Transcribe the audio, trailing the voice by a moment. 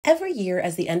Every year,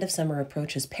 as the end of summer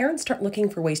approaches, parents start looking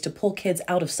for ways to pull kids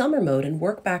out of summer mode and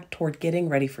work back toward getting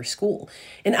ready for school.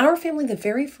 In our family, the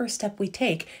very first step we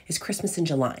take is Christmas in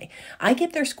July. I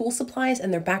get their school supplies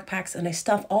and their backpacks, and I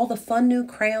stuff all the fun new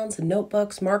crayons and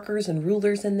notebooks, markers, and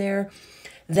rulers in there.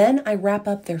 Then I wrap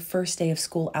up their first day of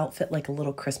school outfit like a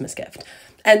little Christmas gift.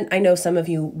 And I know some of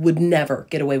you would never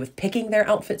get away with picking their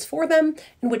outfits for them,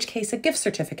 in which case a gift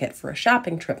certificate for a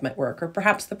shopping trip might work, or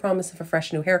perhaps the promise of a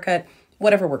fresh new haircut.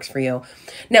 Whatever works for you.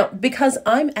 Now, because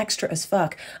I'm extra as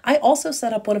fuck, I also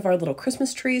set up one of our little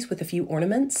Christmas trees with a few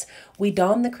ornaments. We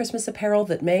don the Christmas apparel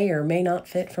that may or may not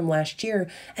fit from last year,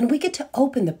 and we get to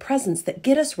open the presents that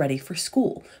get us ready for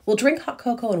school. We'll drink hot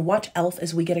cocoa and watch Elf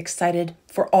as we get excited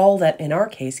for all that, in our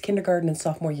case, kindergarten and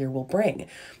sophomore year will bring.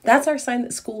 That's our sign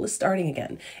that school is starting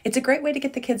again. It's a great way to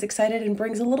get the kids excited and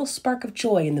brings a little spark of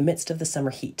joy in the midst of the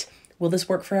summer heat. Will this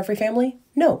work for every family?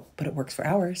 No, but it works for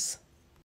ours.